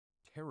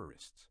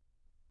terrorists.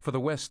 For the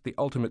West, the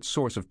ultimate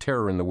source of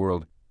terror in the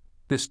world,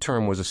 this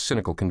term was a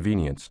cynical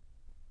convenience.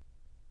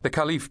 The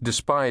Caliph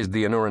despised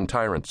the Anuran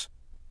tyrants,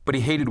 but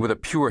he hated with a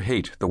pure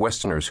hate the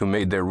Westerners who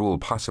made their rule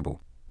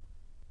possible.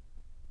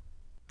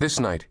 This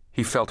night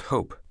he felt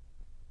hope,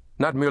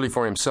 not merely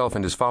for himself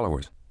and his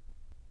followers,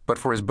 but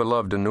for his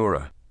beloved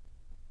Anura.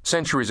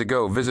 Centuries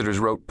ago, visitors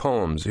wrote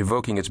poems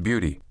evoking its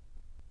beauty,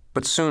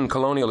 but soon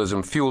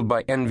colonialism, fueled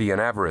by envy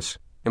and avarice,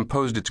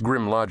 imposed its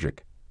grim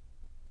logic.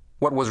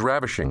 What was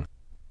ravishing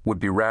would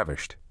be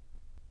ravished.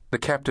 The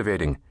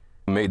captivating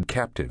made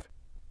captive.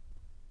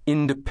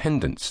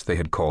 Independence, they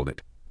had called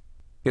it.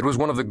 It was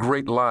one of the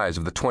great lies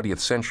of the 20th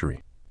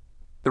century.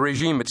 The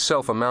regime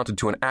itself amounted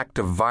to an act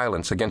of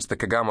violence against the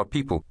Kagama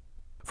people,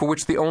 for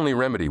which the only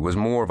remedy was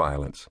more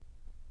violence.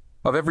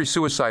 Of every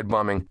suicide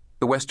bombing,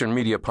 the Western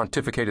media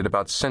pontificated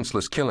about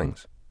senseless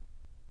killings.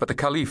 But the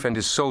Caliph and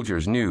his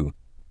soldiers knew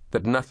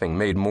that nothing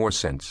made more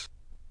sense.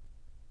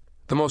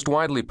 The most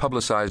widely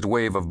publicized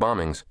wave of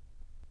bombings,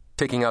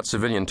 taking out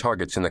civilian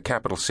targets in the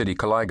capital city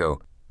Caligo,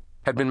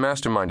 had been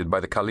masterminded by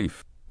the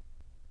Caliph.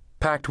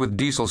 Packed with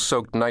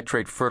diesel-soaked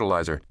nitrate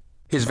fertilizer,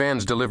 his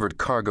vans delivered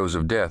cargoes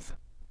of death,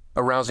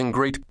 arousing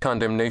great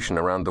condemnation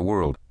around the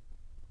world.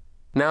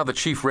 Now the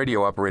chief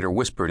radio operator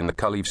whispered in the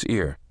Caliph's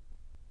ear.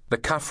 The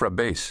Kafra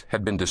base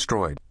had been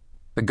destroyed.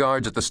 The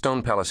guards at the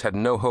Stone Palace had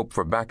no hope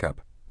for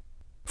backup.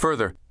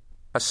 Further,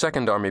 a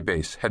second army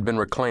base had been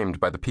reclaimed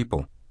by the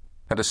people,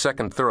 and a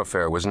second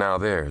thoroughfare was now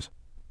theirs.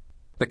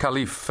 The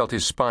Caliph felt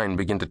his spine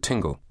begin to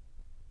tingle.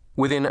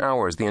 Within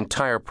hours, the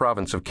entire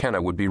province of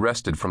Kenna would be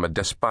wrested from a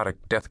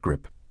despotic death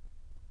grip.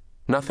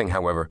 Nothing,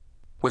 however,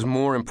 was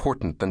more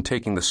important than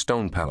taking the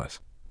Stone Palace.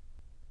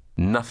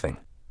 Nothing.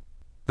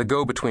 The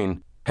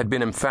go-between had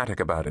been emphatic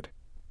about it,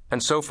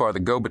 and so far the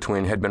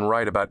go-between had been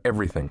right about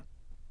everything.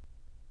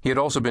 He had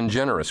also been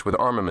generous with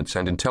armaments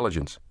and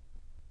intelligence.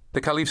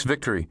 The Caliph's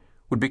victory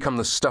would become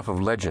the stuff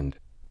of legend,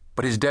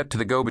 but his debt to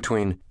the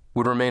go-between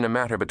would remain a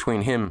matter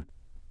between him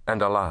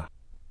and Allah.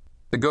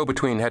 The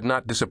go-between had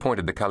not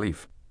disappointed the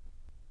Caliph,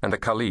 and the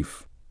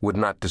Caliph would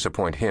not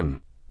disappoint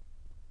him.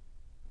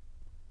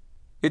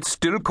 "It's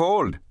still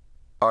cold,"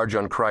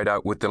 Arjan cried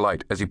out with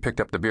delight as he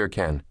picked up the beer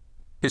can.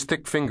 His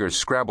thick fingers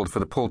scrabbled for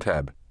the pull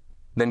tab,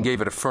 then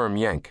gave it a firm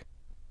yank.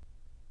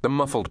 The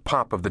muffled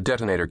pop of the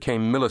detonator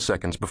came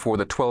milliseconds before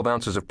the 12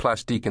 ounces of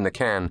plastique in the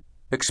can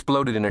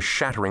exploded in a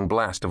shattering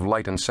blast of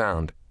light and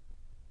sound.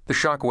 The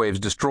shock waves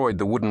destroyed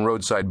the wooden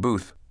roadside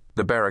booth,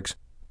 the barracks,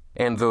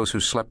 and those who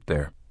slept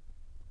there.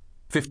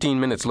 15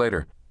 minutes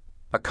later,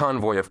 a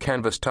convoy of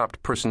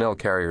canvas-topped personnel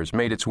carriers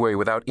made its way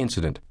without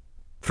incident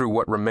through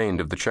what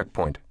remained of the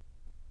checkpoint.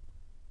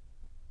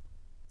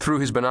 Through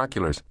his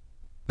binoculars,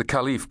 the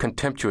Caliph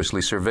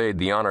contemptuously surveyed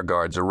the honor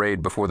guards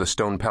arrayed before the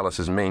Stone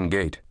Palace's main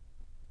gate.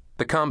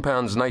 The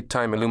compound's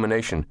nighttime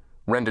illumination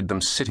rendered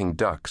them sitting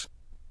ducks.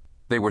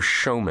 They were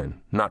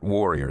showmen, not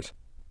warriors,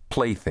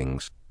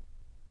 playthings.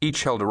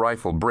 Each held a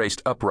rifle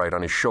braced upright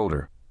on his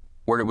shoulder,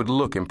 where it would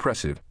look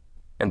impressive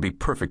and be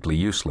perfectly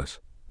useless.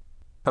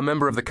 A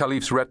member of the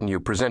Caliph's retinue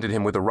presented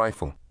him with a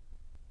rifle.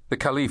 The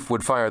Caliph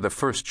would fire the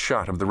first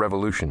shot of the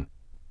revolution.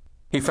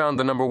 He found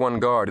the number 1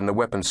 guard in the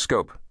weapon's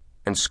scope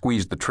and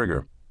squeezed the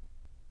trigger.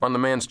 On the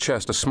man's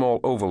chest, a small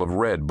oval of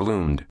red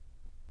bloomed.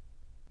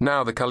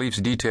 Now the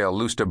Caliph's detail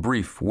loosed a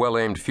brief,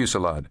 well-aimed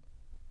fusillade.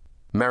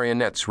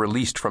 Marionettes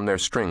released from their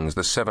strings,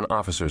 the 7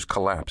 officers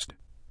collapsed.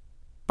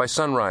 By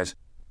sunrise,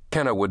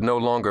 Kenna would no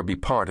longer be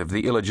part of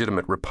the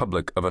illegitimate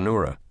Republic of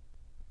Anura.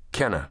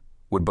 Kenna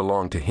would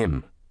belong to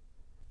him.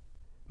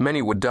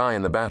 Many would die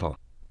in the battle,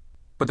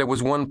 but there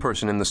was one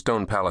person in the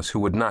Stone Palace who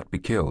would not be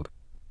killed.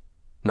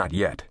 Not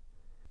yet.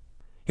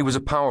 He was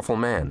a powerful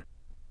man,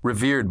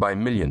 revered by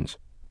millions,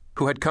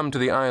 who had come to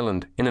the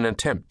island in an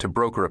attempt to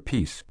broker a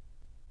peace.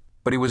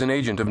 But he was an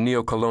agent of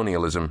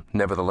neocolonialism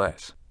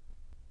nevertheless,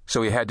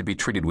 so he had to be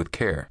treated with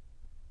care.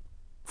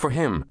 For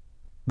him,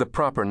 the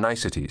proper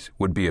niceties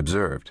would be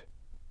observed.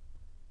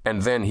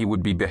 And then he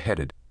would be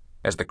beheaded,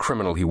 as the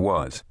criminal he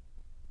was.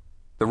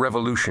 The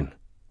revolution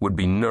would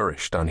be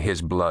nourished on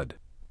his blood.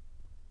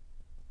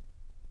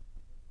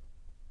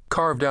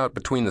 Carved out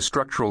between the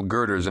structural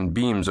girders and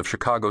beams of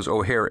Chicago's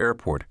O'Hare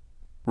Airport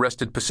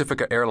rested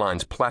Pacifica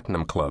Airlines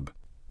Platinum Club.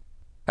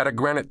 At a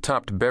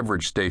granite-topped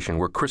beverage station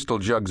were crystal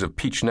jugs of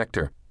peach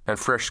nectar and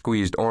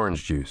fresh-squeezed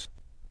orange juice.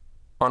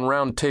 On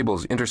round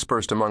tables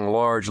interspersed among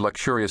large,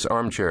 luxurious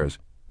armchairs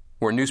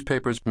were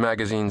newspapers,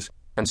 magazines,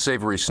 and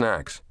savory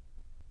snacks.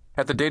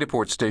 At the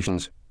dataport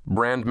stations,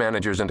 brand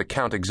managers and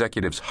account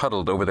executives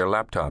huddled over their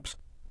laptops.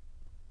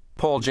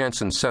 Paul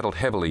Janson settled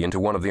heavily into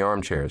one of the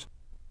armchairs.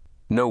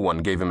 No one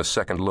gave him a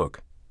second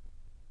look.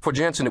 For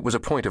Janson, it was a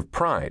point of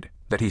pride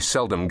that he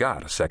seldom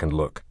got a second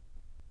look.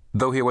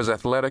 Though he was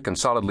athletic and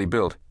solidly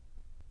built,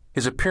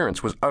 his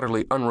appearance was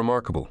utterly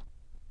unremarkable.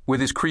 With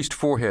his creased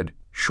forehead,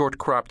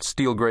 short-cropped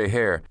steel-gray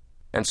hair,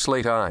 and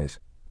slate eyes,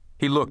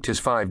 he looked his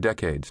 5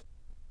 decades.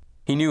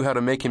 He knew how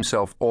to make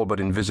himself all but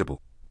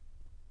invisible.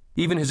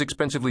 Even his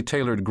expensively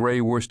tailored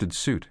gray worsted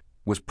suit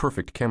was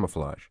perfect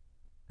camouflage,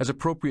 as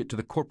appropriate to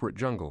the corporate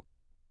jungle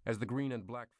as the green and black